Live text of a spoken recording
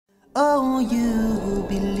Oh, you who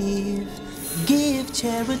believe, give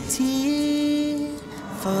charity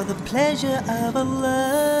for the pleasure of Allah,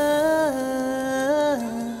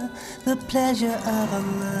 the pleasure of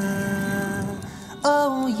Allah.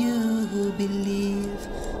 Oh, you who believe,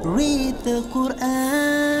 read the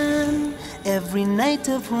Quran every night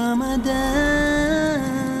of Ramadan,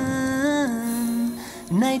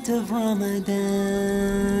 night of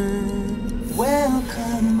Ramadan.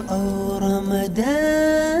 Welcome, O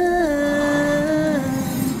Ramadan.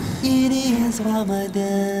 It is Ramadan.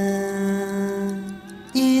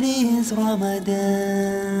 It is Ramadan.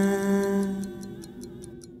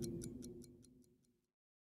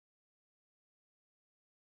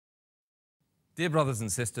 Dear brothers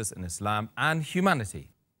and sisters in Islam and humanity,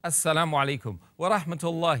 Assalamu alaikum wa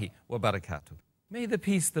rahmatullahi wa barakatuh. May the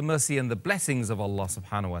peace, the mercy and the blessings of Allah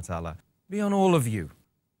subhanahu wa ta'ala be on all of you.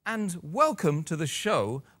 And welcome to the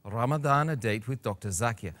show, Ramadan, a Date with Dr.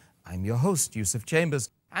 Zakir. I'm your host, Yusuf Chambers,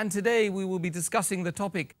 and today we will be discussing the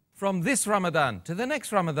topic from this Ramadan to the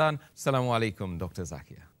next Ramadan. Assalamu alaikum, Dr.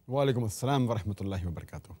 Zakir. Wa alaikum assalam wa rahmatullahi wa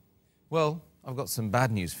barakatuh. Well, I've got some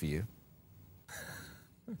bad news for you.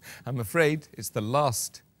 I'm afraid it's the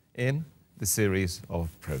last in the series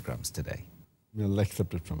of programs today. We'll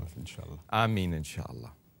accept it from us, inshallah. Ameen,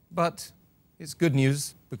 inshallah. But it's good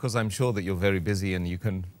news because I'm sure that you're very busy and you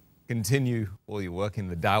can continue all your work in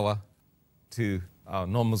the dawah to our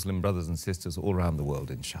non-Muslim brothers and sisters all around the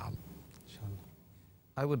world, inshallah.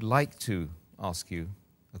 I would like to ask you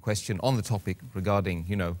a question on the topic regarding,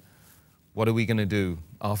 what are we going to do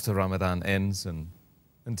after Ramadan ends and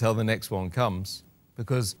until the next one comes?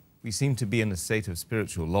 Because we seem to be in a state of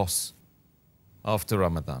spiritual loss after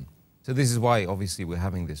Ramadan. So this is why, obviously, we're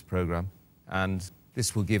having this program. And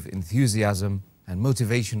this will give enthusiasm and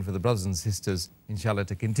motivation for the brothers and sisters, inshallah,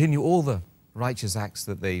 to continue all the righteous acts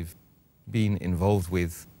that they've been involved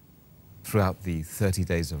with throughout the 30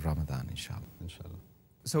 days of Ramadan, inshallah.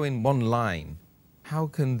 So in one line, how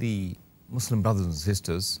can the Muslim brothers and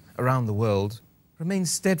sisters around the world remain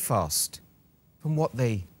steadfast from what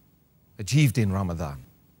they achieved in Ramadan?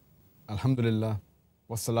 Alhamdulillah,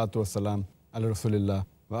 wassalatu wassalam ala rasulillah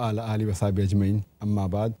wa ala alihi wa sahbihi ajma'in, amma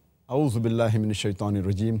ba'd. A'udhu billahi minash shaitanir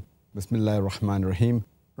rajim. Bismillahir rahmanir rahim.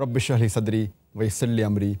 Rabbi shrah li sadri wa yassir li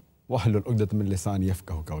amri wahlul 'uqdatam min lisani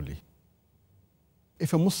yafqahu qawli.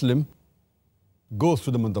 If a Muslim goes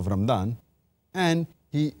through the month of Ramadan and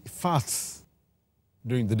he fasts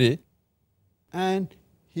during the day and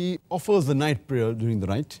he offers the night prayer during the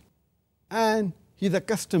night and he's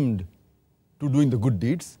accustomed to doing the good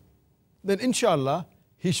deeds, then inshallah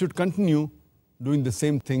he should continue doing the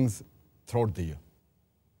same things throughout the year.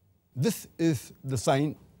 This is the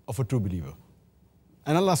sign of a true believer.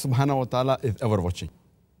 And Allah subhanahu wa ta'ala is ever watching.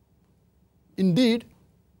 Indeed,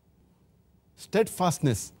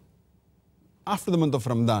 steadfastness after the month of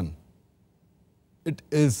Ramadan, it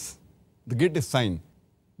is the greatest sign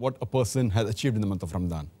what a person has achieved in the month of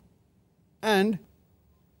Ramadan. And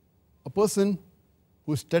a person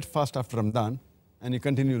who is steadfast after Ramadan and he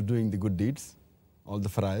continues doing the good deeds, all the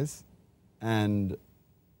fara'is and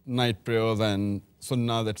night prayers and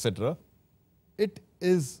sunnahs, etc., it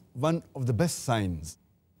is one of the best signs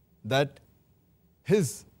that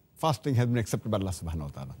his fasting has been accepted by Allah subhanahu wa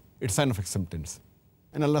ta'ala. It's a sign of acceptance.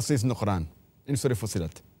 And Allah says in the Quran, in Surah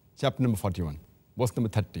Fussilat, chapter number 41, verse number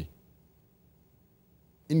 30,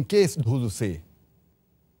 in case those who say,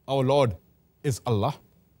 our Lord is Allah,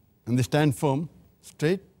 and they stand firm,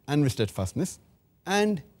 straight, and with steadfastness,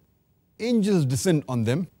 and angels descend on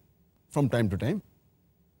them from time to time,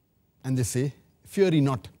 and they say, fear ye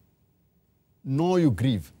not, nor you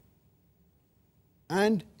grieve.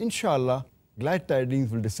 And inshallah, glad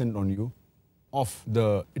tidings will descend on you of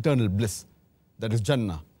the eternal bliss, that is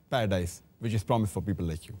Jannah, paradise, which is promised for people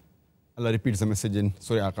like you. Allah repeats the message in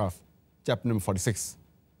Surah Aqaf, chapter number 46,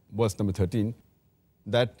 verse number 13,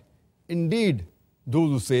 that indeed those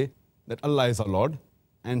who say that Allah is our Lord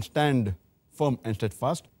and stand firm and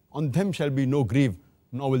steadfast, on them shall be no grief,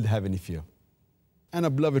 nor will they have any fear. And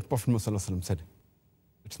our beloved Prophet Muhammad said,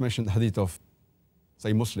 it's mentioned in the hadith of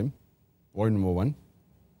Sahih Muslim, volume number 1,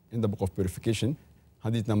 in the book of purification,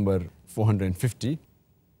 hadith number 450,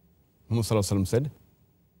 Muhammad said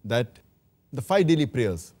that the 5 daily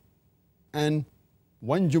prayers and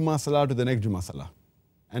 1 Jummah Salah to the next Jummah Salah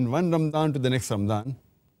and 1 Ramadan to the next Ramadan,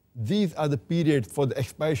 these are the periods for the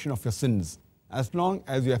expiation of your sins, as long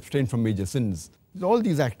as you abstain from major sins. All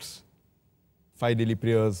these acts, 5 daily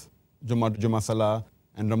prayers, Jummah to Jummah Salah,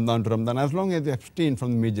 and Ramadan to Ramadan, as long as you abstain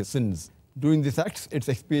from the major sins, doing these acts, it's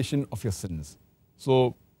expiation of your sins.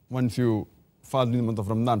 So once you fast in the month of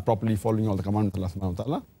Ramadan, properly following all the commandments of Allah subhanahu wa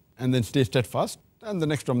ta'ala, and then stay steadfast, and the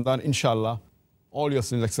next Ramadan, inshallah, all your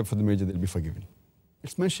sins except for the major, they'll be forgiven.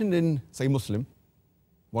 It's mentioned in Sahih Muslim,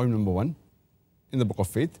 volume number 1, in the Book of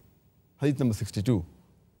Faith, hadith number 62.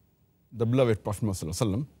 The beloved Prophet Muhammad sallallahu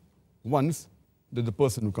alaihi wasallam, once there's the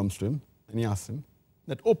person who comes to him and he asks him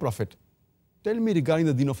that, "O Prophet, tell me regarding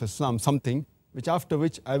the deen of Islam something after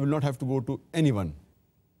which I will not have to go to anyone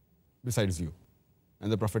besides you."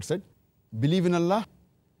 And the Prophet said, "Believe in Allah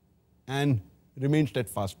and remain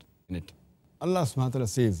steadfast in it." Allah subhanahu wa ta'ala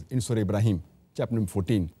says in Surah Ibrahim, chapter number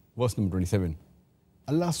 14, verse number 27,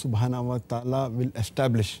 Allah subhanahu wa ta'ala will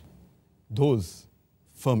establish those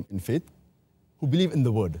firm in faith who believe in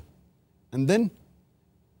the word and then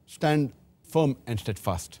stand firm and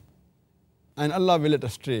steadfast. And Allah will let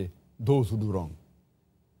astray those who do wrong.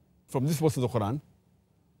 From this verse of the Quran,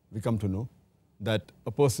 we come to know that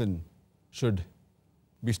a person should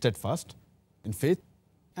be steadfast in faith,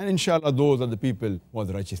 and inshallah those are the people who are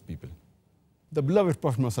the righteous people. The beloved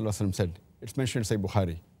Prophet Muhammad said, it's mentioned in Sahih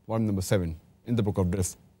Bukhari, volume number 7, in the book of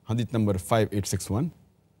Dress, hadith number 5861.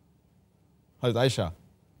 Hazrat Aisha,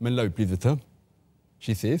 may Allah be pleased with her,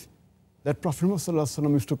 she says that Prophet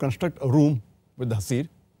Muhammad used to construct a room with the hasir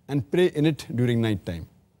and pray in it during night time.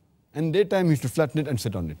 And daytime he used to flatten it and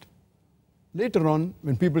sit on it. Later on,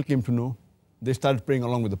 when people came to know, they started praying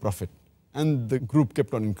along with the Prophet. And the group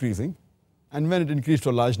kept on increasing. And when it increased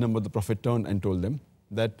to a large number, the Prophet turned and told them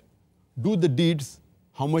that, do the deeds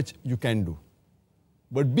how much you can do,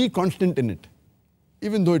 but be constant in it,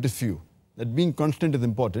 even though it is few. That being constant is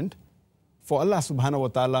important. For Allah subhanahu wa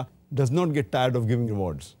ta'ala does not get tired of giving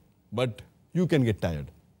rewards, but you can get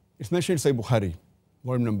tired. It's mentioned in Sahih Bukhari,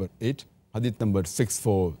 volume number 8, hadith number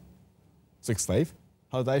 6465.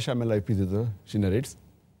 Hazrat Aisha, may Allah be pleased with her, she narrates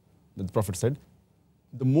that the Prophet said,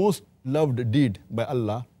 the most loved deed by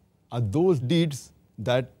Allah are those deeds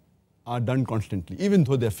that are done constantly, even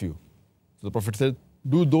though they're few. So the Prophet said,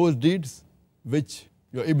 do those deeds which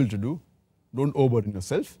you're able to do, don't overburden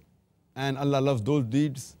yourself, and Allah loves those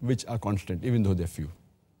deeds which are constant, even though they're few.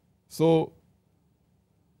 So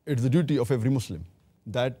it's the duty of every Muslim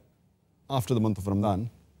that after the month of Ramadan,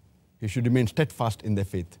 he should remain steadfast in their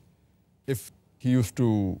faith. If he used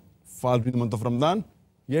to fast during the month of Ramadan,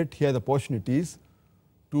 yet he has opportunities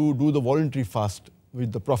to do the voluntary fast which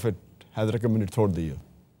the Prophet has recommended throughout the year.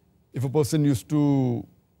 If a person used to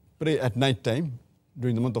pray at night time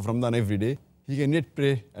during the month of Ramadan every day, he can yet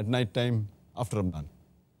pray at night time after Ramadan.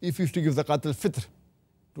 If he used to give zakat al-fitr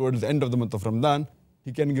towards the end of the month of Ramadan,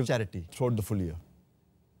 he can give charity throughout the full year.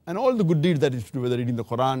 And all the good deeds that he used to do, whether reading the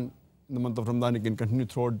Quran in the month of Ramadan, he can continue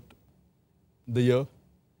throughout the year.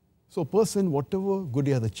 So a person, whatever good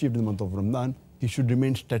he has achieved in the month of Ramadan, he should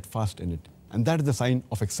remain steadfast in it. And that is the sign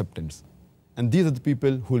of acceptance. And these are the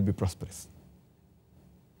people who will be prosperous.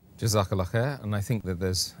 Jazakallah khair. And I think that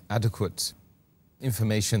there's adequate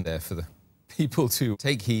information there for the people to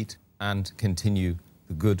take heed and continue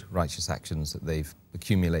the good, righteous actions that they've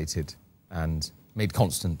accumulated and made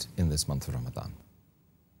constant in this month of Ramadan.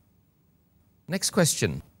 Next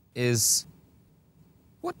question is,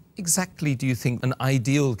 what exactly do you think an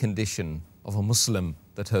ideal condition of a Muslim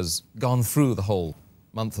that has gone through the whole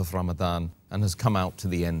month of Ramadan and has come out to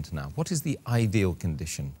the end now? What is the ideal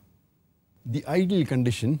condition? The ideal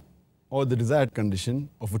condition or the desired condition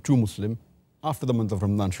of a true Muslim after the month of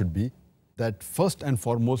Ramadan should be that first and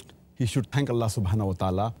foremost, he should thank Allah subhanahu wa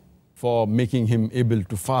ta'ala for making him able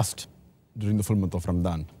to fast during the full month of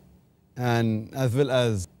Ramadan, and as well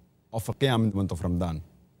as offer qiyam in the month of Ramadan.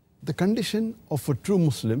 The condition of a true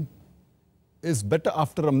Muslim is better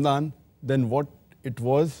after Ramadan than what it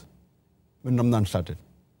was when Ramadan started.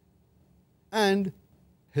 And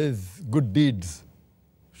his good deeds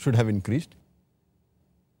should have increased.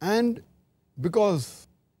 And because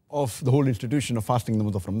of the whole institution of fasting in the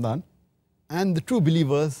month of Ramadan, and the true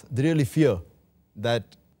believers, they really fear that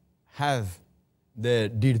have their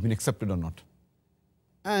deeds been accepted or not.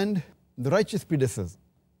 And the righteous predecessors,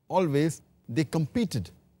 always, they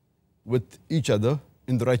competed with each other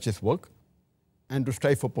in the righteous work and to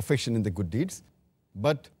strive for perfection in the good deeds,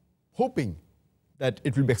 but hoping that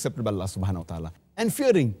it will be accepted by Allah subhanahu wa ta'ala and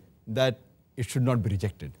fearing that it should not be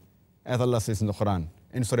rejected. As Allah says in the Quran,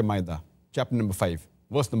 in Surah Ma'idah, chapter number 5,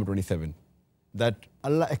 verse number 27, that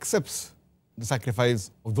Allah accepts the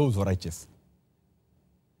sacrifice of those who are righteous.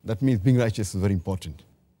 That means being righteous is very important.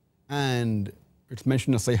 And it's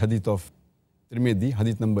mentioned in the Sahih hadith of Tirmidhi,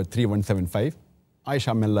 hadith number 3175.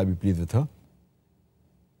 Aisha, may Allah be pleased with her,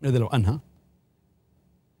 radiallahu anha,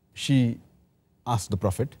 she asked the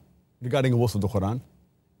Prophet regarding a verse of the Quran,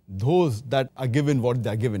 those that are given what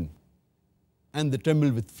they are given and they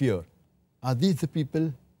tremble with fear, are these the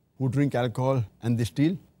people who drink alcohol and they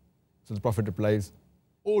steal? So So the Prophet replies,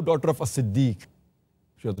 O daughter of a Siddiq.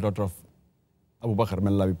 She was the daughter of Abu Bakr,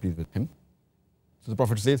 may Allah be pleased with him. So the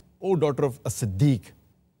Prophet says, O daughter of a Siddiq,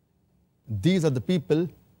 these are the people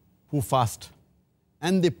who fast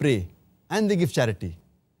and they pray and they give charity.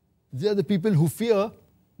 They are the people who fear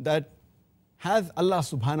that has Allah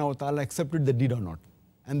subhanahu wa ta'ala accepted the deed or not.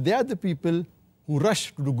 And they are the people who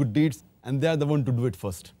rush to do good deeds and they are the one to do it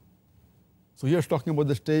first. So here's talking about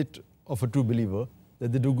the state of a true believer,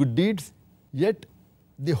 that they do good deeds, yet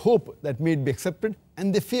they hope that may it be accepted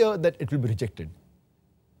and they fear that it will be rejected.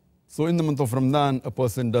 So in the month of Ramadan, a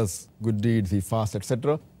person does good deeds, he fasts,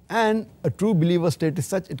 etc. And a true believer state is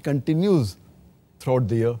such, it continues throughout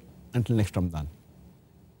the year until next Ramadan.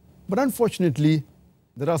 But unfortunately,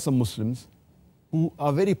 there are some Muslims who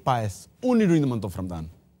are very pious only during the month of Ramadan.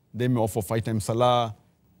 They may offer 5 times salah,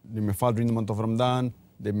 they may fast during the month of Ramadan,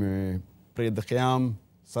 they may pray the qiyam,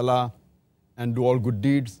 salah, and do all good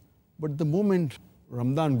deeds. But the moment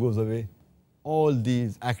Ramadan goes away, all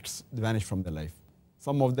these acts vanish from their life.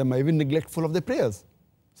 Some of them are even neglectful of their prayers.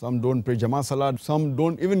 Some don't pray Jama'ah Salah, some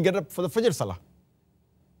don't even get up for the Fajr Salah.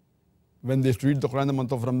 When they used to read the Quran in the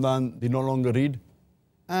month of Ramadan, they no longer read.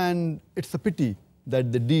 And it's a pity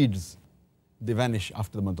that the deeds, they vanish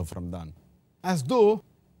after the month of Ramadan. As though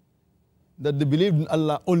that they believed in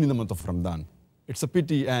Allah only in the month of Ramadan. It's a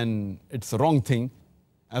pity and it's a wrong thing,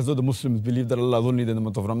 as though the Muslims believe that Allah is only in the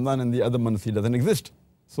month of Ramadan and the other months He doesn't exist.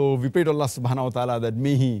 So we pray to Allah subhanahu wa ta'ala that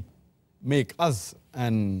may He make us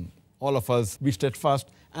and all of us be steadfast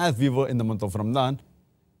as we were in the month of Ramadan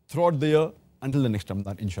throughout the year until the next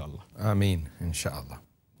Ramadan, inshallah. Ameen, inshallah.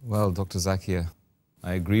 Well, Dr. Zakir,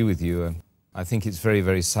 I agree with you. And I think it's very,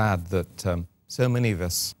 very sad that so many of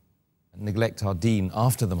us neglect our deen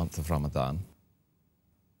after the month of Ramadan.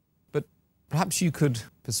 But perhaps you could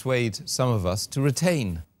persuade some of us to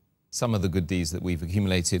retain some of the good deeds that we've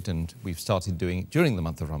accumulated and we've started doing during the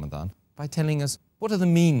month of Ramadan by telling us what are the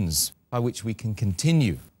means by which we can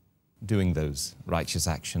continue doing those righteous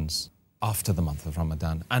actions after the month of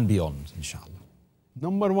Ramadan and beyond, inshallah.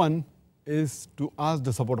 Number one is to ask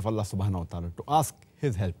the support of Allah subhanahu wa ta'ala, to ask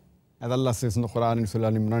His help. As Allah says in the Quran in Surah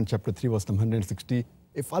Al-Imran chapter 3 verse 160,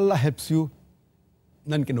 if Allah helps you,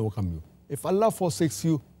 none can overcome you. If Allah forsakes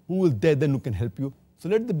you, who is there then who can help you? So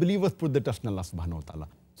let the believers put their trust in Allah subhanahu wa ta'ala.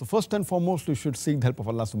 So first and foremost, we should seek the help of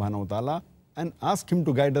Allah subhanahu wa ta'ala and ask Him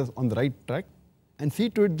to guide us on the right track and see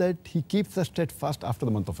to it that He keeps us steadfast after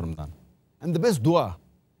the month of Ramadan. And the best dua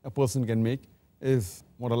a person can make is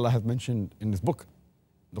what Allah has mentioned in His book,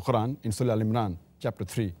 the Quran, in Surah Al-Imran, chapter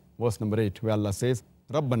 3, verse number 8, where Allah says,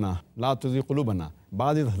 Rabbana la tuzigh qulubana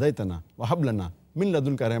ba'da idh hadaytana wa hab lana min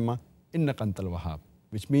ladunka rahmah innaka antal wahhab.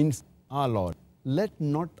 Which means, our Lord, let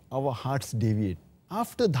not our hearts deviate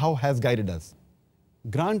after Thou hast guided us.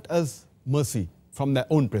 Grant us mercy from Thy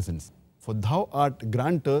own presence, for Thou art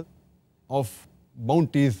granter of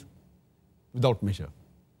bounties without measure.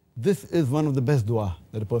 This is one of the best dua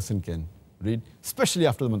that a person can read, especially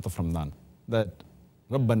after the month of Ramadan, that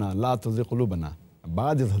Rabbana la tuzigh qulubana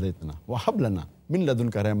ba'da idh hadaytana wa hab lana min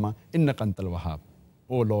ladunka rahmah innaka antal wahhab.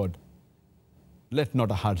 O Lord, let not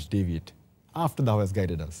our hearts deviate after Thou hast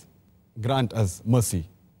guided us. Grant us mercy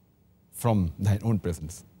from Thine own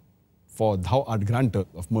presence, for Thou art granter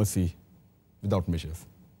of mercy without measures.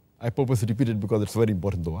 I purpose repeat it because it's a very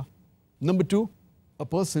important dua. Number two, a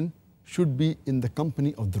person should be in the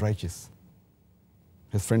company of the righteous.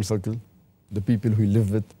 His friend circle, the people who he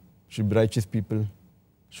lives with, should be righteous people,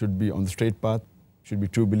 should be on the straight path, should be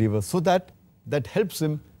true believers, so that helps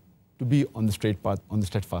him to be on the straight path, on the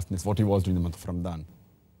steadfastness, what he was during the month of Ramadan.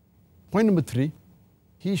 Point number three,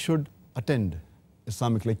 he should attend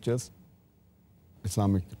Islamic lectures,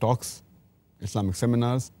 Islamic talks, Islamic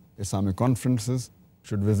seminars, Islamic conferences,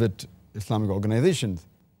 should visit Islamic organizations,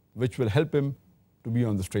 which will help him to be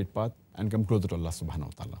on the straight path and come closer to Allah subhanahu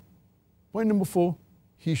wa ta'ala. Point number four,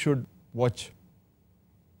 he should watch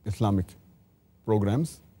Islamic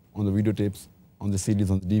programs on the videotapes, on the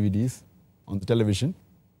CDs, on the DVDs, on the television,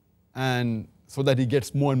 and so that he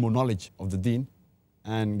gets more and more knowledge of the deen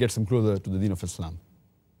and gets him closer to the deen of Islam.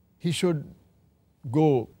 He should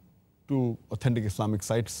go to authentic Islamic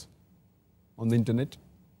sites on the internet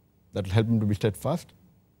that will help him to be steadfast.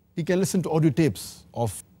 He can listen to audio tapes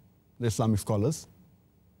of the Islamic scholars.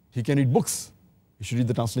 He can read books. He should read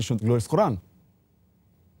the translation of the glorious Quran.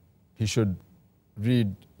 He should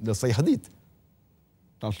read the Sahih Hadith.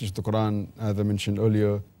 Translation of the Quran, as I mentioned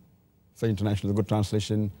earlier, Sahih International is a good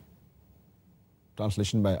translation.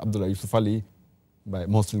 Translation by Abdullah Yusuf Ali, by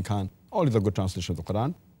Mohsin Khan. All these are good translations of the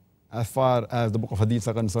Quran. As far as the book of Hadith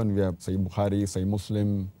are concerned, we have Sahih Bukhari, Sahih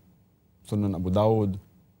Muslim, Sunan Abu Dawud,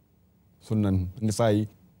 Sunan Nisa'i.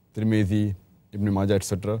 Tirmidhi, Ibn Majah,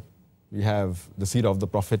 etc. We have the Seerah of the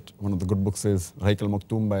Prophet. One of the good books is Raik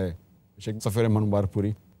al-Maktoum by Sheikh Safir Rahman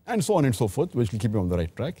Mubarakpuri, and so on and so forth, which will keep him on the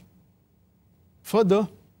right track. Further,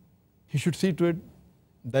 he should see to it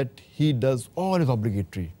that he does all his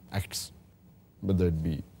obligatory acts, whether it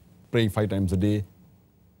be praying 5 times a day,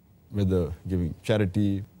 whether giving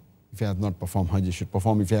charity. If he has not performed Hajj, he should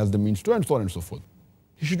perform if he has the means to, and so on and so forth.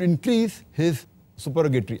 He should increase his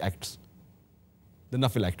supererogatory acts, the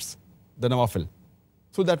nafil acts, the nawafil.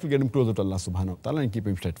 So that will get him closer to Allah subhanahu wa ta'ala and keep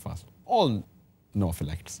him steadfast. All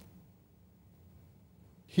nawafil acts.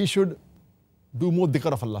 He should do more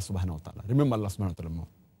dhikr of Allah subhanahu wa ta'ala. Remember Allah subhanahu wa ta'ala more.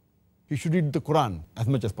 He should read the Quran as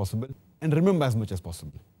much as possible and remember as much as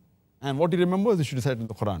possible. And what he remembers, he should recite in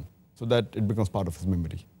the Quran so that it becomes part of his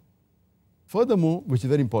memory. Furthermore, which is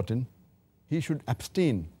very important, he should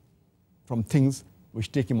abstain from things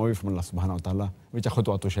which take him away from Allah subhanahu wa ta'ala, which are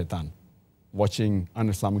khutwatu shaitan. Watching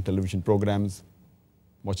un-Islamic television programs,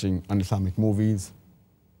 watching un-Islamic movies,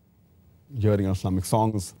 hearing un-Islamic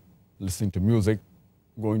songs, listening to music,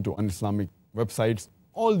 going to un-Islamic websites.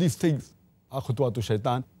 All these things are khutwatu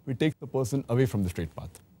shaitan, which takes the person away from the straight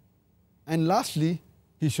path. And lastly,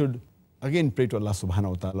 he should again pray to Allah subhanahu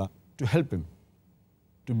wa ta'ala to help him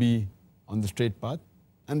to be on the straight path,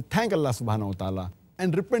 and thank Allah subhanahu wa ta'ala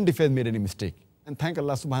and repent if he has made any mistake, and thank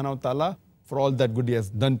Allah subhanahu wa ta'ala for all that good he has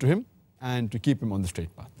done to him and to keep him on the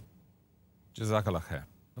straight path. Jazakallah khair.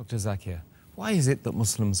 Dr. Zakir, why is it that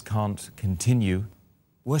Muslims can't continue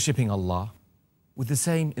worshipping Allah with the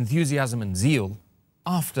same enthusiasm and zeal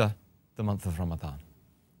after the month of Ramadan?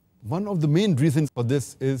 One of the main reasons for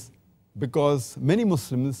this is because many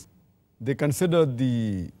Muslims, they consider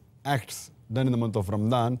the acts done in the month of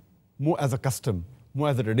Ramadan more as a custom, more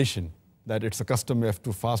as a tradition. That it's a custom, we have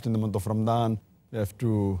to fast in the month of Ramadan, we have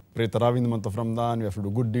to pray Tarawih in the month of Ramadan, we have to do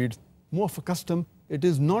good deeds. More of a custom, it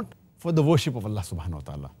is not for the worship of Allah subhanahu wa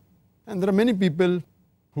ta'ala. And there are many people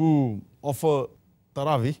who offer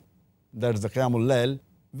Tarawih, that is the Qiyamul Layl,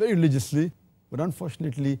 very religiously, but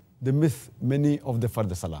unfortunately they miss many of the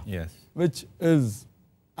Fard Salah. Yes. Which is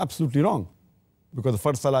absolutely wrong. Because the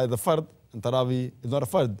Fard Salah is a Fard and Tarawih is not a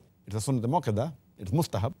Fard. It's a Sunnat Muakkada, it's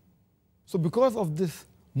Mustahab. So because of this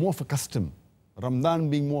more of a custom, Ramadan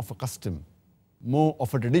being more of a custom, more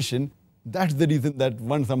of a tradition, that's the reason that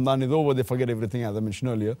once Ramadan is over, they forget everything, as I mentioned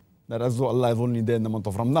earlier, that as though Allah is only there in the month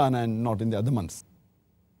of Ramadan and not in the other months.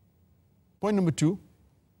 Point number 2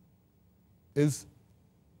 is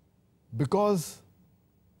because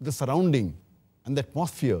the surrounding and the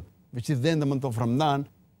atmosphere which is there in the month of Ramadan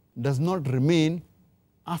does not remain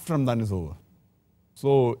after Ramadan is over.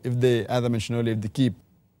 So if they, as I mentioned earlier, if they keep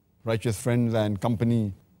righteous friends and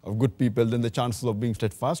company of good people, then the chances of being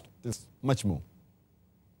steadfast is much more.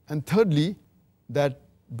 And thirdly, that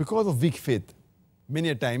because of weak faith, many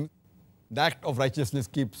a time, the act of righteousness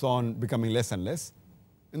keeps on becoming less and less.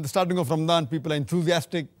 In the starting of Ramadan, people are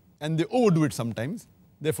enthusiastic and they overdo it sometimes.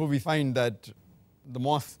 Therefore, we find that the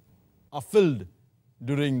mosques are filled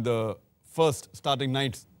during the first starting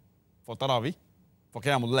nights for Tarawih, for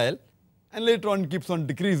Qiyamul Layl, and later on it keeps on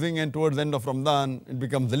decreasing, and towards the end of Ramadan, it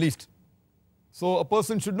becomes the least. So a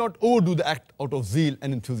person should not overdo the act out of zeal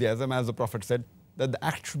and enthusiasm, as the Prophet said, that the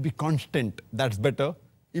act should be constant. That's better,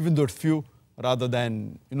 even though it's few, rather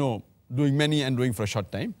than, doing many and doing for a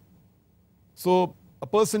short time. So a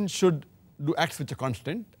person should do acts which are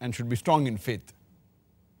constant and should be strong in faith.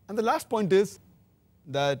 And the last point is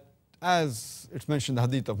that, as it's mentioned in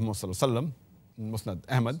the hadith of Muhammad sallallahu alaihi wasallam, in Musnad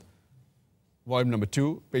Ahmad, volume number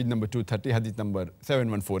 2, page number 230, hadith number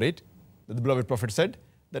 7148, that the beloved Prophet said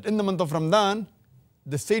that in the month of Ramadan,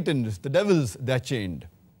 the Satans, the devils, they are chained,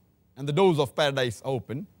 and the doors of paradise are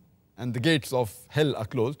open, and the gates of hell are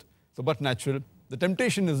closed. So, but natural, the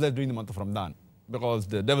temptation is there during the month of Ramadan, because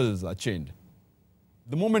the devils are chained.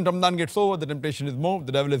 The moment Ramadan gets over, the temptation is more,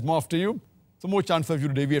 the devil is more after you, so more chance of you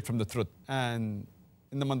to deviate from the truth. And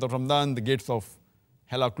in the month of Ramadan, the gates of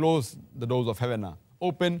hell are closed, the doors of heaven are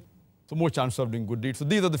open, so more chance of doing good deeds. So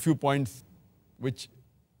these are the few points which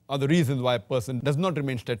are the reasons why a person does not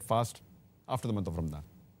remain steadfast after the month of Ramadan.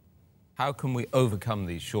 How can we overcome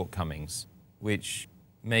these shortcomings which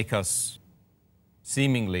make us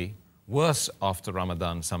seemingly worse after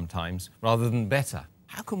Ramadan sometimes rather than better?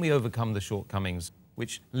 How can we overcome the shortcomings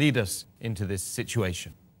which lead us into this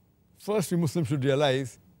situation? First, we Muslims should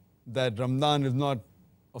realize that Ramadan is not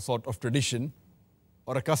a sort of tradition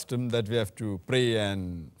or a custom that we have to pray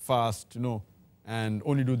and fast, and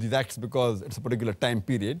only do these acts because it's a particular time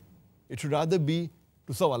period. It should rather be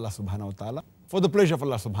to serve Allah subhanahu wa ta'ala, for the pleasure of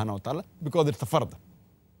Allah subhanahu wa ta'ala, because it's a fard.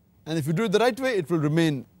 And if you do it the right way, it will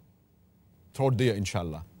remain throughout the year,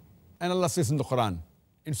 inshallah. And Allah says in the Quran,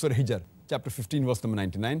 in Surah Hijr, chapter 15, verse number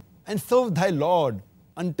 99. And serve thy Lord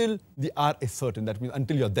until the hour is certain. That means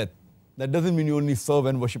until your death. That doesn't mean you only serve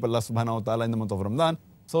and worship Allah subhanahu wa ta'ala in the month of Ramadan.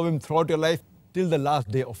 Serve Him throughout your life, till the last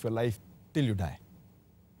day of your life, till you die.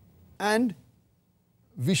 And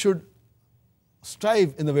we should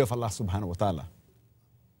strive in the way of Allah subhanahu wa ta'ala.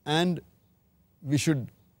 And we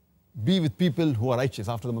should be with people who are righteous.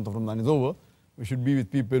 After the month of Ramadan is over, we should be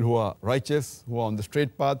with people who are righteous, who are on the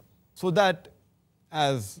straight path, so that,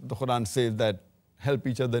 as the Quran says, that help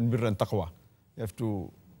each other in birr and taqwa. You have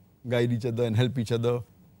to guide each other and help each other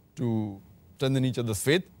to strengthen each other's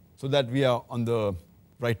faith, so that we are on the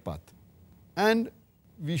right path. And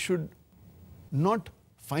we should not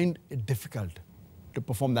find it difficult to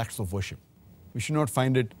perform the acts of worship. We should not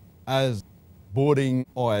find it as boring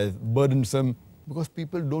or as burdensome, because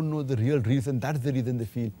people don't know the real reason. That's the reason they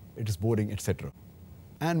feel it is boring, etc.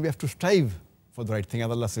 And we have to strive for the right thing. As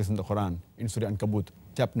Allah says in the Quran, in Surah Ankabut,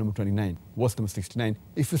 chapter number 29, verse number 69,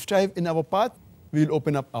 if you strive in our path, we will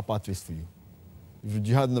open up our pathways for you. If you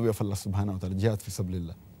jihad in the way of Allah subhanahu wa ta'ala, jihad fi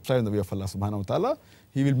sabilillah, strive in the way of Allah subhanahu wa ta'ala,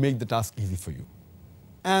 He will make the task easy for you.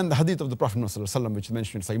 And the hadith of the Prophet Muhammad sallallahu alaihi wasallam, which is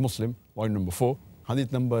mentioned in Sahih Muslim, volume number 4,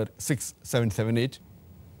 hadith number 6778,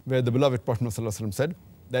 where the beloved Prophet Muhammad sallallahu alaihi wasallam said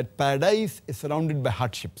that paradise is surrounded by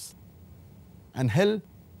hardships and hell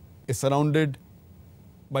is surrounded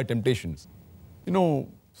by temptations. You know,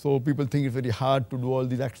 so people think it's very hard to do all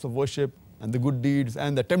these acts of worship and the good deeds,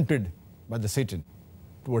 and they're tempted by the Satan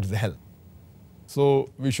towards the hell.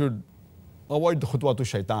 So we should avoid the khutwatu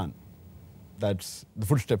shaitan, that's the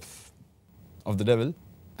footsteps of the devil,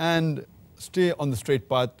 and stay on the straight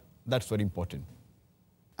path. That's very important.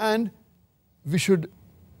 And we should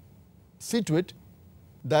see to it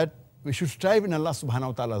that we should strive in Allah subhanahu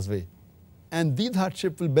wa ta'ala's way. And these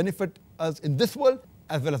hardships will benefit us in this world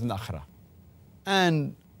as well as in the akhirah.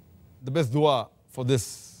 And the best dua for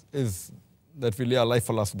this is that we lay our life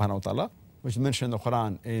for Allah subhanahu wa ta'ala, which is mentioned in the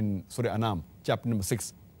Quran in Surah Anam, chapter number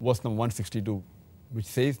 6, verse number 162, which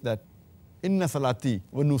says that Inna salati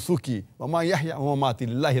wa nusuki wa ma yahya wa mamati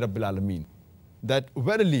lillahi rabbil alameen. That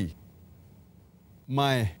verily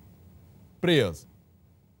my prayers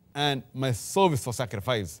and my service for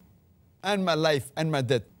sacrifice and my life and my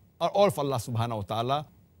death are all for Allah subhanahu wa ta'ala,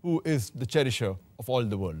 who is the cherisher of all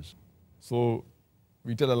the worlds. So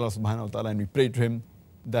we tell Allah subhanahu wa ta'ala and we pray to Him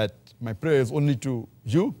that my prayer is only to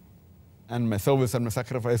you, and my service and my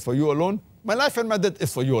sacrifice for you alone. My life and my death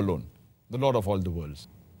is for you alone, the Lord of all the worlds.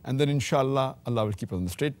 And then inshallah, Allah will keep us on the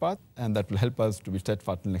straight path, and that will help us to be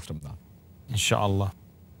steadfast till next Ramadan. Inshallah.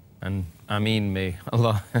 And Ameen, may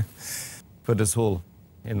Allah put us all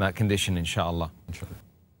in that condition, inshallah. Inshallah.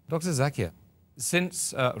 Dr. Zakir,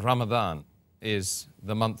 since Ramadan is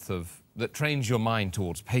the month that trains your mind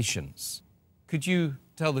towards patience, could you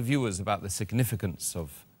tell the viewers about the significance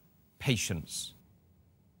of patience?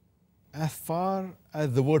 As far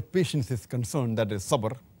as the word patience is concerned, that is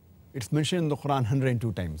sabr, it's mentioned in the Quran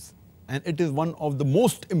 102 times. And it is one of the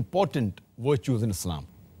most important virtues in Islam.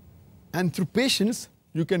 And through patience,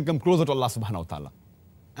 you can come closer to Allah subhanahu wa ta'ala.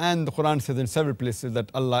 And the Quran says in several places that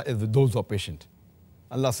Allah is with those who are patient.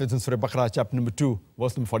 Allah says in Surah Baqarah, chapter number 2,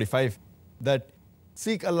 verse number 45, that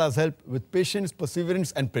seek Allah's help with patience,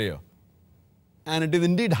 perseverance, and prayer. And it is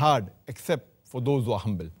indeed hard, except for those who are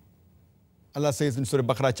humble. Allah says in Surah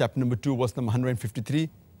Baqarah, chapter number 2, verse number 153,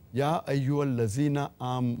 Ya ayyuhal lazina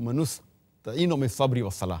amanus ta'inu min sabri wa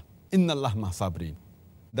salah. Inna Allah ma sabrin.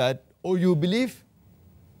 That, oh, you believe,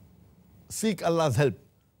 seek Allah's help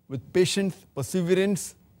with patience,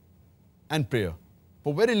 perseverance, and prayer.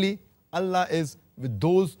 For verily, Allah is with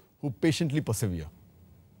those who patiently persevere.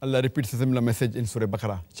 Allah repeats a similar message in Surah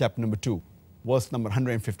Baqarah, chapter number 2, verse number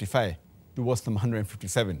 155 to verse number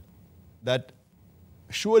 157, that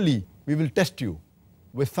surely we will test you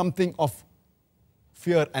with something of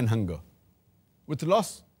fear and hunger, with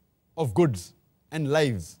loss of goods and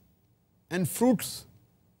lives, and fruits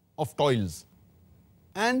of toils.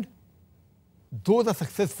 And those are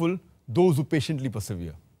successful, those who patiently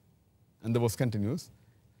persevere. And the verse continues.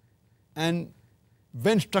 And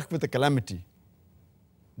when struck with a calamity,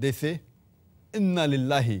 they say, Inna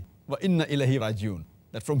lillahi wa inna ilahi rajiun.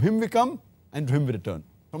 That from Him we come and to Him we return.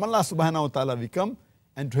 From Allah subhanahu wa ta'ala we come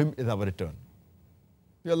and to Him is our return.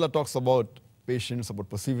 Here Allah talks about patience, about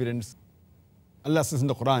perseverance. Allah says in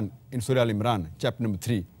the Quran, in Surah Al-Imran, chapter number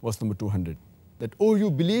 3, verse number 200, that, oh,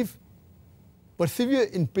 you believe, persevere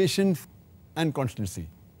in patience and constancy,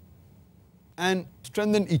 and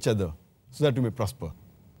strengthen each other so that you may prosper.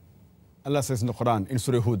 Allah says in the Quran, in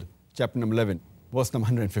Surah Hud, chapter number 11, verse number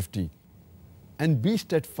 150, and be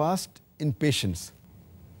steadfast in patience,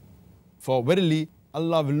 for verily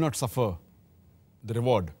Allah will not suffer the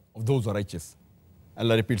reward of those who are righteous.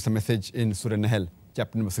 Allah repeats the message in Surah Nahl,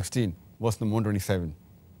 chapter number 16, verse number 127,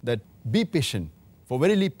 that be patient, for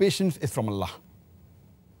verily patience is from Allah.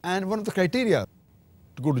 And one of the criteria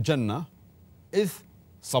to go to Jannah is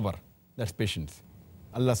sabr, that's patience.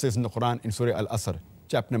 Allah says in the Quran in Surah Al-Asr,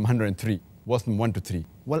 chapter number 103, verse number 1 to 3,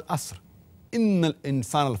 Wal Asr, innal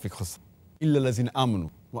insana lafi khusr, illa allazina amanu,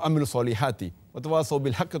 wa amilu salihati, wa tawasaw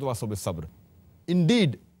bil haqqi wa tawasaw bis sabr.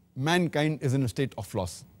 Indeed, mankind is in a state of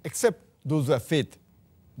loss, except those who have faith,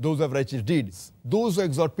 those who have righteous deeds, those who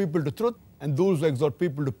exhort people to truth, and those who exhort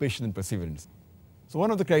people to patience and perseverance. So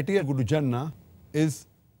one of the criteria to go to Jannah is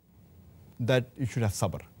that you should have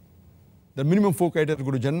sabr. The minimum 4 criteria to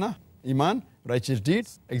go to Jannah: Iman, righteous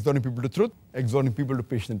deeds, exhorting people to truth, exhorting people to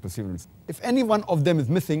patience and perseverance. If any one of them is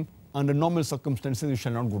missing, under normal circumstances, you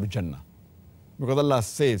shall not go to Jannah. Because Allah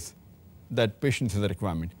says that patience is a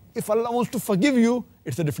requirement. If Allah wants to forgive you,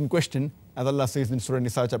 it's a different question. As Allah says in Surah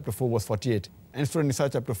Nisa chapter 4 verse 48 and Surah Nisa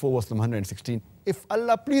chapter 4 verse 116. If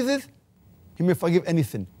Allah pleases, He may forgive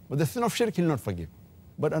anything. But the sin of shirk, He'll not forgive.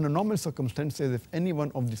 But under normal circumstances, if any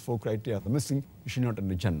one of these 4 criteria are missing, you should not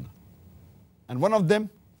enter Jannah. And one of them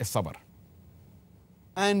is sabr.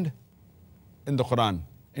 And in the Quran,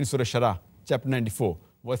 in Surah Shara, chapter 94,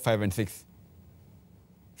 verse 5 and 6,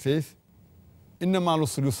 says, Inna ma'al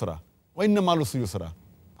usri yusra, wa inna ma'al usri yusra.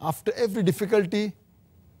 After every difficulty,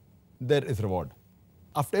 there is reward.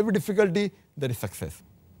 After every difficulty, there is success.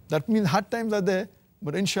 That means hard times are there,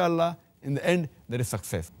 but inshallah, in the end, there is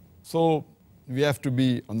success. So we have to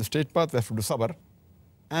be on the straight path, we have to do sabr.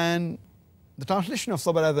 And the translation of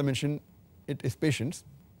sabr, as I mentioned, it is patience.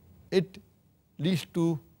 It leads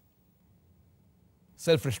to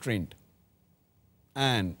self-restraint.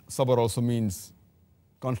 And sabr also means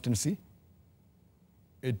constancy.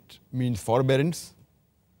 It means forbearance.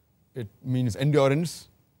 It means endurance.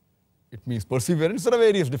 It means perseverance. There are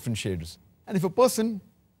various different shades. And if a person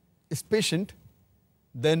is patient,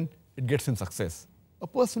 then it gets him success. A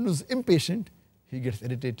person who is impatient, he gets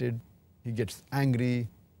irritated, he gets angry,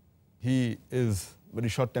 he is very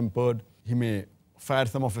short-tempered, he may fire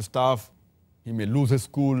some of his staff, he may lose his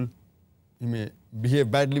school, he may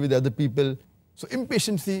behave badly with other people. So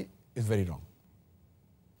impatience is very wrong.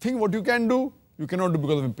 Think what you can do, you cannot do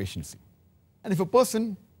because of impatience. And if a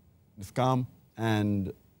person is calm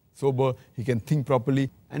and sober, he can think properly,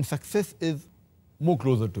 and success is more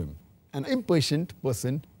closer to him. An impatient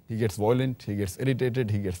person, he gets violent, he gets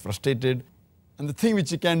irritated, he gets frustrated, and the thing which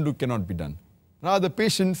he can do cannot be done. Rather,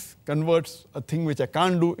 patience converts a thing which I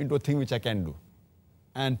can't do into a thing which I can do.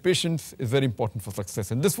 And patience is very important for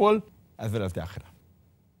success in this world as well as the akhirah.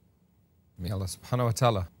 May Allah subhanahu wa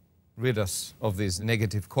ta'ala rid us of these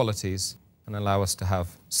negative qualities and allow us to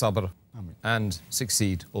have sabr Ameen. And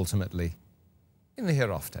succeed ultimately in the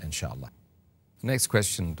hereafter, inshallah. Next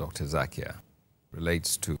question, Dr. Zakir,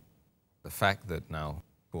 relates to the fact that now,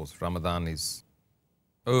 of course, Ramadan is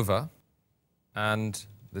over and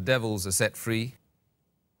the devils are set free.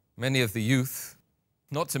 Many of the youth,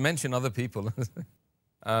 not to mention other people,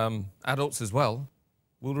 adults as well,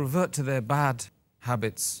 will revert to their bad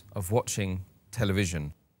habits of watching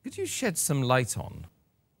television. Could you shed some light on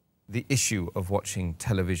the issue of watching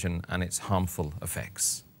television and its harmful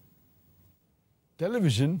effects?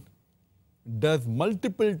 Television does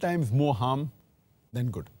multiple times more harm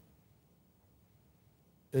than good.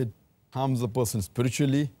 It harms a person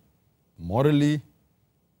spiritually, morally,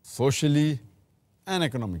 socially, and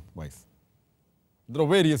economic-wise. There are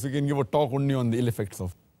various, we can give a talk only on the ill effects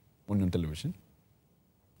of only on television.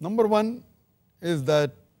 Number one is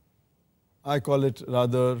that I call it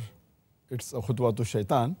rather, it's a khutwatu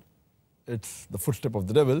shaitan. It's the footstep of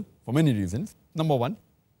the devil for many reasons. Number one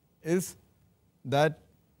is that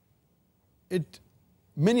it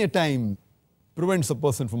many a time prevents a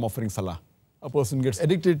person from offering salah. A person gets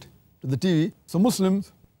addicted to the TV. So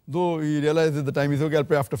Muslims, though he realizes the time is okay, I'll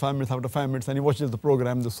pray after 5 minutes, and he watches the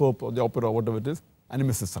program, the soap or the opera or whatever it is, and he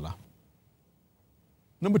misses salah.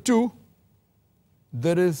 Number two,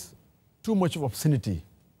 there is too much of obscenity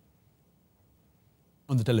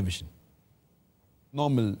on the television.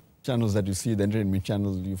 Normal channels that you see, the entertainment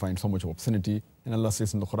channels, you find so much of obscenity. And Allah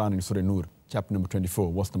says in the Quran in Surah Nur, chapter number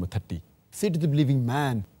 24, verse number 30, say to the believing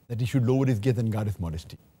man that he should lower his gaze and guard his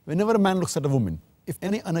modesty. Whenever a man looks at a woman, if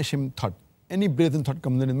any unashamed thought, any brazen thought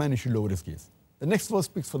comes in his mind, he should lower his gaze. The next verse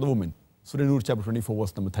speaks for the woman. Surah Nur, chapter 24,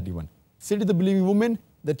 verse number 31. Say to the believing woman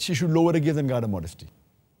that she should lower her gaze and guard her modesty.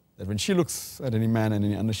 That when she looks at any man and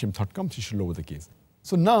any unashamed thought comes, she should lower the gaze.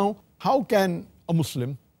 So now, how can a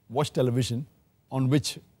Muslim watch television on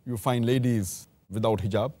which you find ladies without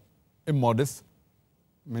hijab, immodest,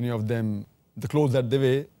 many of them, the clothes that they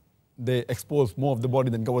wear, they expose more of the body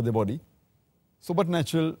than cover the body.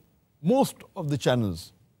 Supernatural, most of the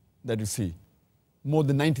channels that you see, more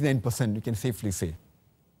than 99%, you can safely say,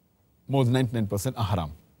 more than 99% are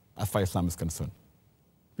haram, as far as Islam is concerned.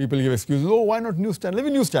 People give excuses, oh, why not news channels?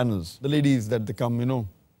 Even news channels, the ladies that they come,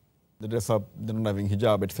 they dress up, they're not having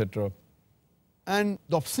hijab, etc. And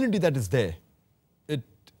the obscenity that is there, it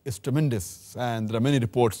is tremendous. And there are many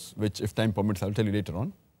reports, which if time permits, I'll tell you later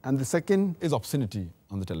on. And the second is obscenity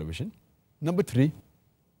on the television. Number 3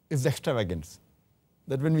 is the extravagance.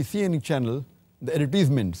 That when we see any channel, the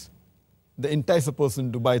advertisements, they entice a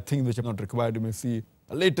person to buy things which are not required. You may see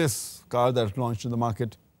a latest car that's launched in the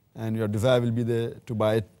market, and your desire will be there to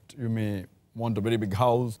buy it. You may want a very big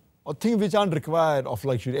house, or things which aren't required of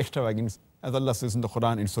luxury, extravagance, as Allah says in the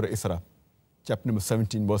Quran in Surah Isra, chapter number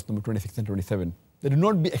 17, verse number 26 and 27. That do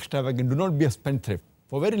not be extravagant, do not be a spendthrift.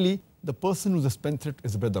 For verily, the person who's a spendthrift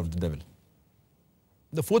is the brother of the devil.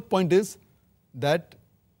 The fourth point is that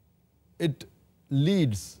it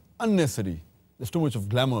leads unnecessary. There's too much of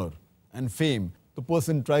glamour and fame. The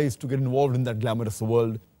person tries to get involved in that glamorous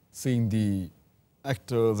world, seeing the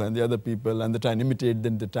actors and the other people, and they try and imitate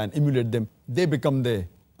them, they try and emulate them. They become their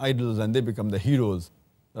idols and they become the heroes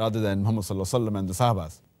rather than Muhammad Sallallahu Alaihi Wasallam and the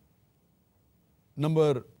Sahabas.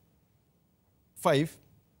 Number 5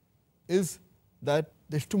 is that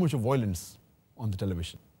there's too much of violence on the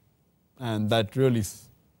television. And that really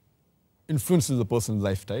influences the person's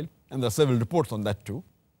lifestyle. And there are several reports on that too.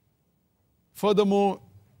 Furthermore,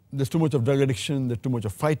 there's too much of drug addiction, there's too much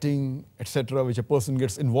of fighting, etc., which a person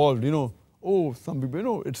gets involved. Oh, some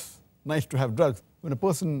people, it's nice to have drugs. When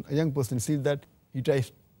a young person sees that, he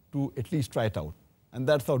tries to at least try it out. And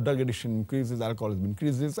that's how drug addiction increases, alcoholism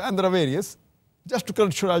increases, and there are various. Just to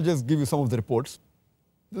cut short, I'll just give you some of the reports.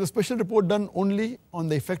 There's a special report done only on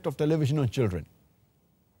the effect of television on children.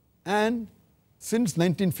 And since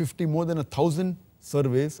 1950, more than 1,000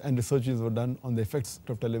 surveys and researches were done on the effects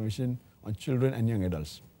of television on children and young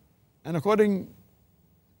adults. And according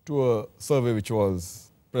to a survey which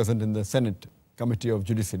was present in the Senate Committee of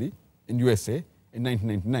Judiciary in USA in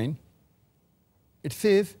 1999, it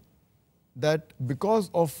says that because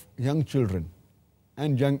of young children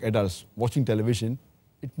and young adults watching television,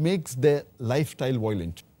 it makes their lifestyle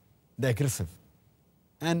violent, they're aggressive,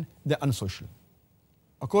 and they're unsocial.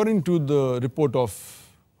 According to the report of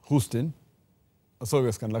Houston, a survey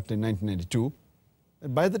was conducted in 1992,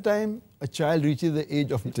 by the time a child reaches the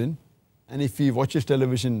age of 10, and if he watches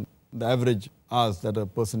television, the average hours that a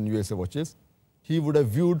person in USA watches, he would have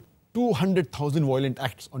viewed 200,000 violent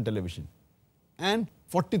acts on television and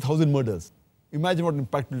 40,000 murders. Imagine what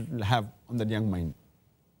impact it will have on that young mind.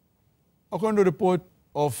 According to a report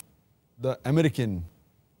of the American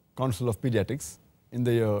Council of Pediatrics in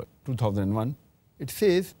the year 2001, it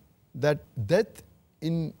says that death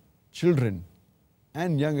in children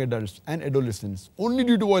and young adults and adolescents only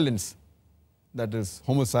due to violence, that is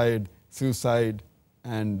homicide, suicide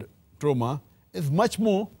and trauma, is much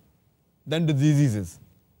more than the diseases,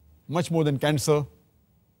 much more than cancer,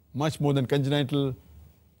 much more than congenital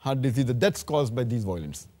heart disease, the deaths caused by these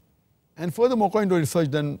violence. And furthermore, according to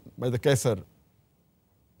research done by the Kaiser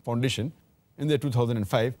Foundation in the year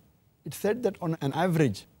 2005, it said that on an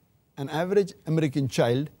average American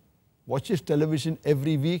child watches television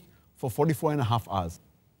every week for 44.5 hours.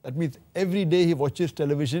 That means every day he watches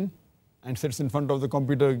television and sits in front of the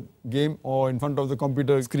computer game or in front of the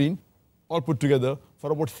computer screen, all put together,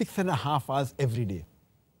 for about 6.5 hours every day.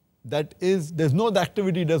 That is, there's no other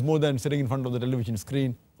activity he does more than sitting in front of the television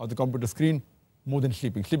screen or the computer screen, more than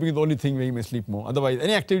sleeping. Sleeping is the only thing where he may sleep more. Otherwise,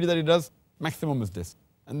 any activity that he does, maximum is this.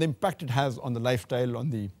 And the impact it has on the lifestyle, on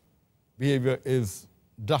the behavior is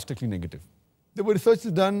drastically negative. There were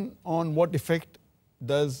researches done on what effect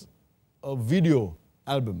does a video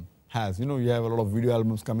album has. You have a lot of video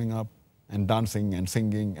albums coming up and dancing and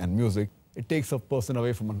singing and music. It takes a person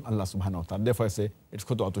away from Allah subhanahu wa ta'ala. Therefore I say it's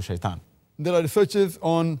khutu'atu shaitan. There are researches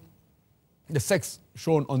on the sex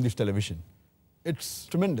shown on this television. It's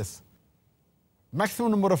tremendous.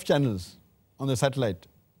 Maximum number of channels on the satellite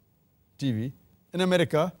TV. In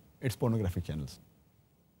America, it's pornographic channels.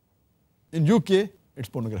 In UK, it's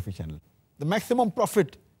pornographic channels. The maximum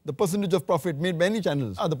profit, the percentage of profit made by any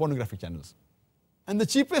channels are the pornographic channels. And the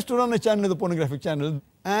cheapest to run a channel is the pornographic channel.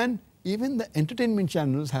 And even the entertainment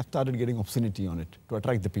channels have started getting obscenity on it to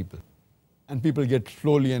attract the people. And people get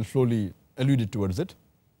slowly and slowly alluded towards it.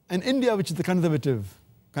 And India, which is the conservative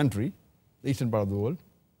country, the eastern part of the world,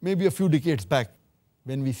 maybe a few decades back,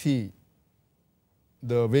 when we see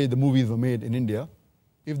the way the movies were made in India,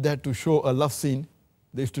 if they had to show a love scene,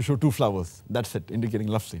 they used to show 2 flowers. That's it, indicating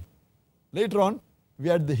love scene. Later on, we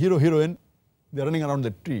had the hero, heroine, they're running around the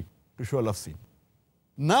tree to show a love scene.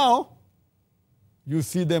 Now, you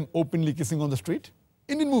see them openly kissing on the street.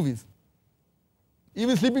 Indian movies.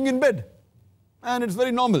 Even sleeping in bed. And it's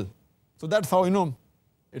very normal. So that's how,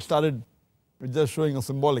 it started with just showing a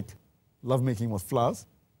symbolic lovemaking with flowers.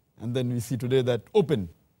 And then we see today that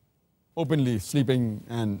openly sleeping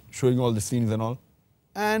and showing all the scenes and all.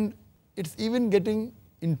 And it's even getting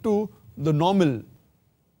into the normal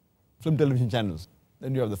film television channels.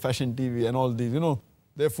 Then you have the fashion TV and all these,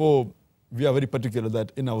 Therefore, we are very particular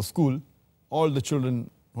that in our school, all the children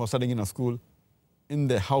who are studying in our school, in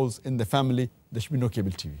their house, in their family, there should be no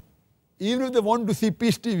cable TV. Even if they want to see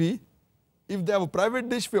Peace TV, if they have a private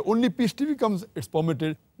dish where only Peace TV comes, it's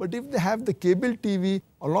permitted. But if they have the cable TV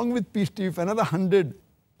along with Peace TV, if another 100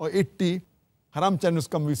 or 80 haram channels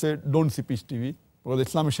come, we say, don't see Peace TV. Because the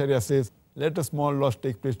Islamic Sharia says, let a small loss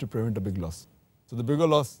take place to prevent a big loss. So the bigger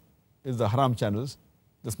loss is the haram channels.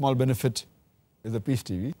 The small benefit is the Peace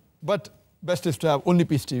TV. But best is to have only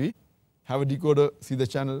Peace TV. Have a decoder, see the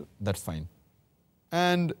channel, that's fine.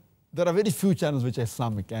 And there are very few channels which are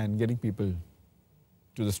Islamic and getting people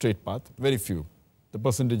to the straight path. Very few. The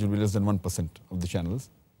percentage will be less than 1% of the channels.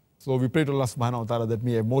 So we pray to Allah subhanahu wa ta'ala that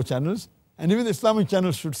we have more channels. And even the Islamic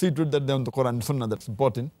channels should see to it that they're on the Quran and Sunnah. That's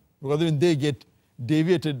important. Because even they get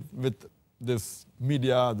deviated with this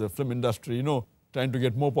media, the film industry, trying to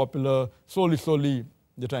get more popular. Slowly,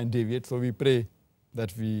 they try and deviate. So we pray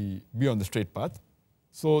that we be on the straight path.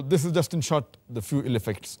 So this is just in short the few ill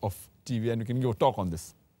effects of TV, and you can give a talk on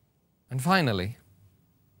this. And finally,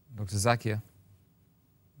 Dr. Zakir,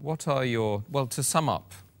 to sum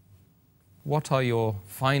up, what are your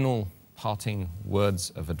final parting words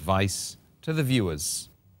of advice to the viewers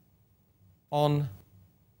on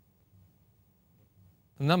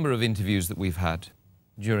the number of interviews that we've had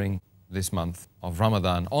during this month of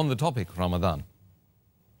Ramadan on the topic Ramadan?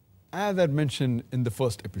 As I mentioned in the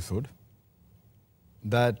first episode,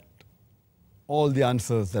 that all the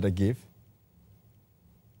answers that I gave,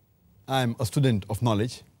 I'm a student of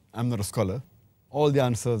knowledge, I'm not a scholar. All the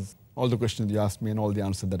answers, all the questions you asked me and all the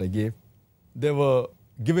answers that I gave, they were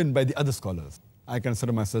given by the other scholars. I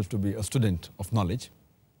consider myself to be a student of knowledge,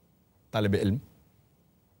 talib ilm.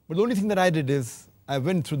 But the only thing that I did is I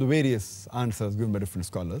went through the various answers given by different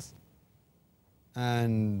scholars,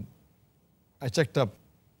 and I checked up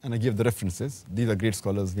and I gave the references. These are great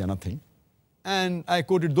scholars, we are nothing. And I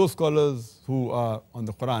quoted those scholars who are on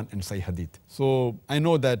the Quran and Sahih Hadith. So I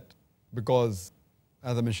know that because,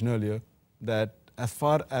 as I mentioned earlier, that as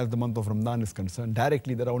far as the month of Ramadan is concerned,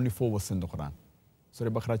 directly there are only 4 verses in the Quran.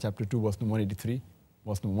 Surah Baqarah chapter 2, verse number 183,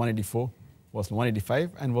 verse number 184, verse number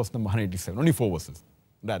 185, and verse number 187. Only 4 verses.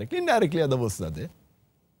 Directly, indirectly other verses are there.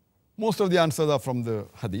 Most of the answers are from the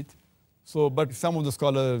Hadith. So, but some of the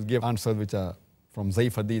scholars gave answers which are from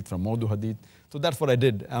Zaif Hadith, from Mawdu Hadith. So that's what I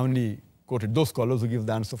did. I only quoted those scholars who give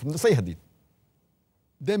the answer from the Sahih Hadith.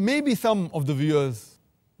 There may be some of the viewers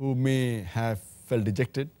who may have felt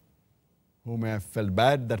dejected, who may have felt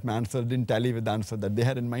bad that my answer didn't tally with the answer that they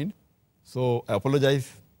had in mind. So I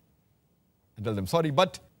apologize and tell them sorry,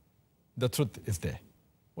 but the truth is there.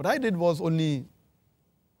 What I did was only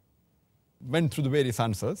went through the various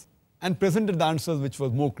answers and presented the answers which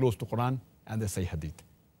was more close to Quran and the Sahih Hadith.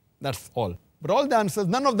 That's all. But all the answers,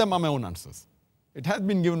 none of them are my own answers. It has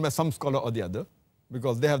been given by some scholar or the other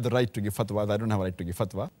because they have the right to give fatwas. I don't have a right to give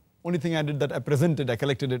fatwa. Only thing I did that I presented, I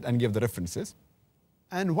collected it and gave the references.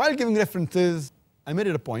 And while giving references, I made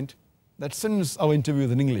it a point that since our interview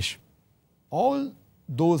is in English, all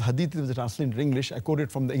those hadiths which are translated in English, I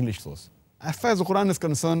quoted from the English source. As far as the Quran is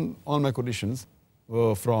concerned, all my quotations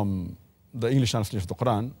were from the English translation of the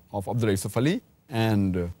Quran of Abdullah Yusuf Ali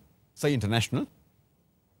and Sahih International.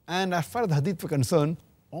 And as far as the hadith were concerned,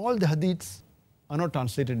 all the hadiths are not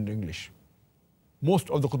translated into English. Most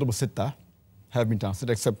of the Kutub al-Sittah have been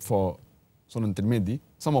translated except for Sunan Tirmidhi,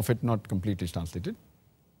 some of it not completely translated.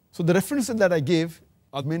 So the references that I gave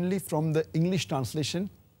are mainly from the English translation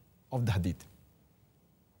of the hadith.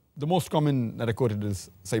 The most common that I quoted is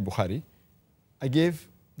Sahih Bukhari. I gave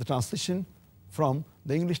the translation from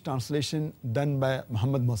the English translation done by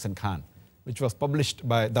Muhammad Mohsen Khan, which was published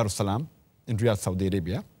by Darus Salam in Riyadh, Saudi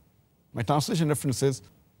Arabia. My translation references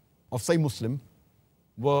of Sahih Muslim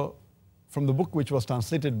were from the book which was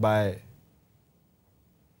translated by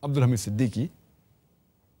Abdul Hamid Siddiqui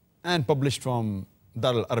and published from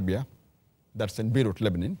Dar al-Arabia, that's in Beirut,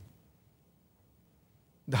 Lebanon.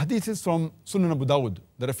 The hadith is from Sunan Abu Dawud.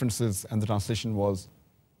 The references and the translation was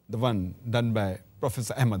the one done by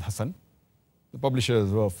Professor Ahmad Hassan. The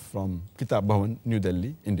publishers were from Kitab Bhavan, New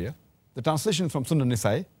Delhi, India. The translation from Sunan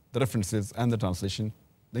Nisai, the references and the translation,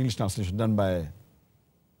 the English translation done by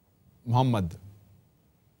Muhammad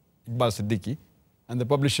Iqbal Siddiqui, and the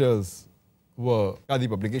publishers were Qadi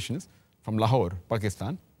Publications from Lahore,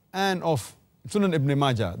 Pakistan. And of Sunan Ibn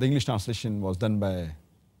Majah, the English translation was done by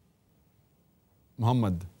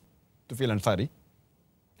Muhammad Tufail Ansari,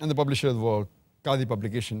 and the publishers were Qadi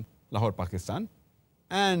Publication, Lahore, Pakistan.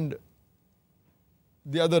 And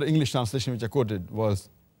the other English translation which I quoted was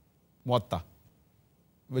Muwatta,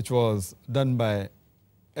 which was done by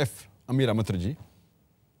F. Amir Amatraji,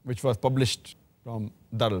 which was published from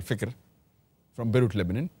Dar al-Fikr, from Beirut,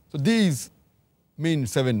 Lebanon. So these main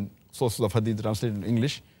 7 sources of hadith translated in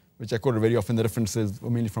English, which I quoted very often, the references were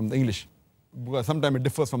mainly from the English, because sometimes it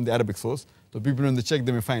differs from the Arabic source. So people, when they check,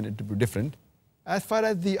 they may find it to be different. As far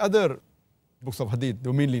as the other books of hadith, they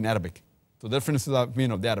were mainly in Arabic. So the references are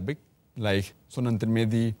main of the Arabic, like Sunan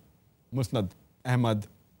Tirmidhi, Musnad Ahmad,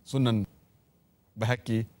 Sunan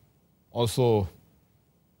Bahaki, also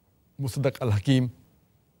Musnad al-Hakim,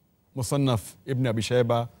 Musannaf Ibn Abi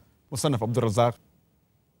Shayba, Musannaf Abdul Razak,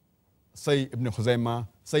 Say Ibn Khuzaymah,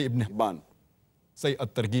 Say Ibn Hibban, Say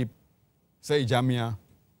At-Targhib, Say Jamia,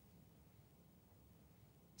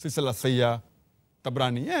 Sisala Sayya,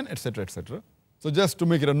 Tabrani, and etc. etc. So just to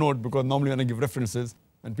make it a note, because normally when I give references,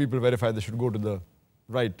 when people verify, they should go to the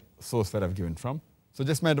right source where I've given from. So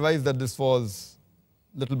just my advice that this was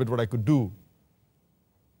a little bit what I could do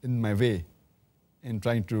in my way in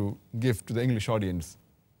trying to give to the English audience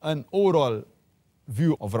an overall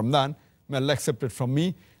view of Ramadan. May Allah accept it from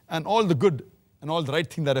me, and all the good and all the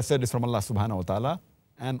right thing that I said is from Allah subhanahu wa ta'ala,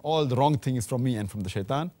 and all the wrong thing is from me and from the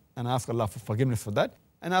shaitan, and I ask Allah for forgiveness for that,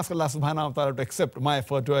 and ask Allah subhanahu wa ta'ala to accept my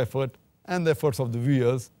effort, your effort, and the efforts of the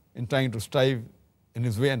viewers in trying to strive in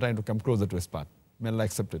His way and trying to come closer to His path. May Allah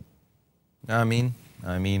accept it. Ameen,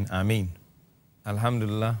 Ameen, Ameen.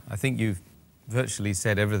 Alhamdulillah. I think you've virtually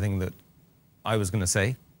said everything that I was going to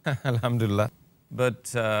say. Alhamdulillah.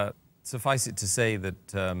 But suffice it to say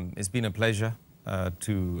that it's been a pleasure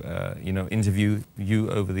to interview you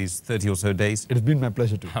over these 30 or so days. It has been my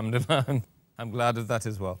pleasure too. Alhamdulillah. I'm glad of that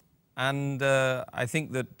as well. And I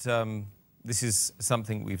think that this is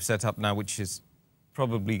something we've set up now, which is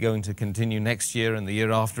probably going to continue next year and the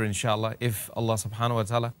year after, inshallah, if Allah subhanahu wa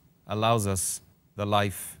ta'ala allows us the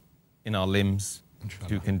life in our limbs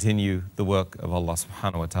to continue the work of Allah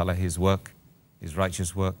subhanahu wa ta'ala, His work, His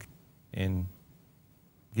righteous work in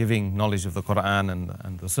giving knowledge of the Quran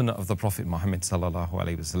and the Sunnah of the Prophet Muhammad sallallahu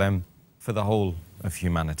alayhi wasallam for the whole of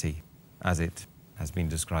humanity, as it has been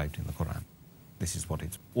described in the Quran. This is what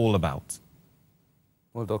it's all about.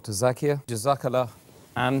 Well, Dr. Zakir, Jazakallah,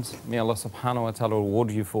 and may Allah subhanahu wa ta'ala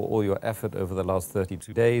reward you for all your effort over the last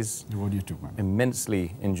 32 days. Reward you too, man.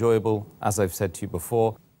 Immensely enjoyable, as I've said to you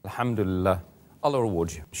before. Alhamdulillah, Allah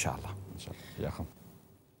reward you, inshallah. Inshallah.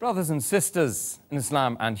 Brothers and sisters in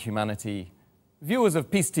Islam and humanity, viewers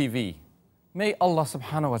of Peace TV, may Allah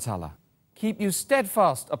subhanahu wa ta'ala keep you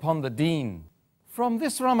steadfast upon the deen from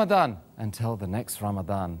this Ramadan until the next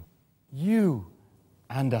Ramadan. You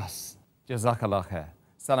and us. Jazakallah khair.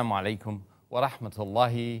 Assalamu alaikum wa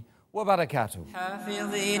rahmatullahi wa barakatuh.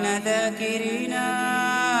 حافظين ذاكرين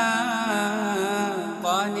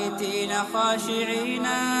قانتين خاشعين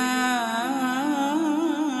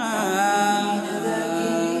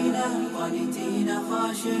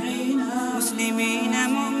مسلمين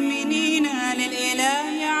مؤمنين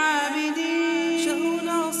للإله عابدين.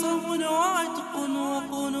 شهرنا صوم وعتق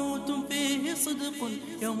وقنوت فيه صدق،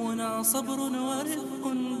 يومنا صبر ورفق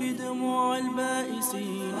بدموع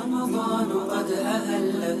البائسين. رمضان قد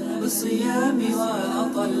أهل بالصيام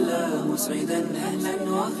وأطل مسعدا أهلا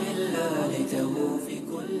وخلا ليته في